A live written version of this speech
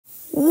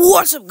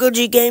What's up, good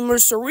G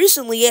gamers? So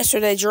recently,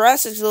 yesterday,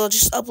 Jurassic Zilla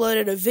just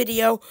uploaded a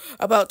video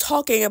about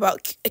talking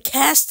about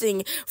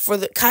casting for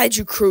the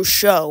Kaiju Crew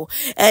show.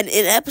 And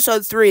in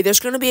episode 3,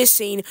 there's going to be a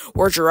scene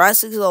where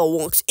Jurassic Zilla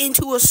walks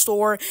into a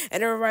store,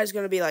 and everybody's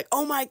going to be like,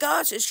 "Oh my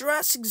gosh, it's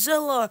Jurassic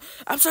Zilla!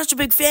 I'm such a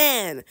big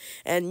fan!"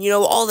 And,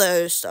 all that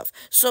other stuff.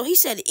 So he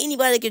said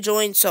anybody could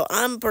join, so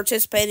I'm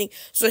participating.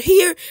 So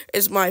here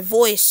is my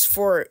voice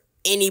for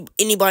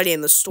anybody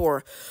in the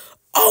store.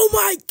 "Oh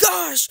my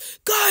gosh,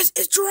 guys,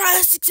 it's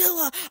Jurassic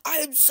Zilla! I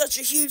am such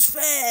a huge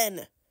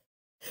fan!"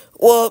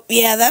 Well,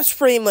 yeah, that's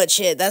pretty much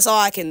it. That's all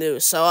I can do.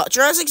 So,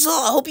 Jurassic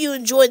Zilla, I hope you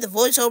enjoyed the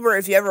voiceover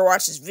if you ever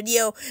watched this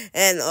video,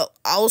 and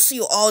I will see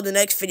you all in the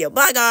next video.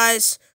 Bye, guys!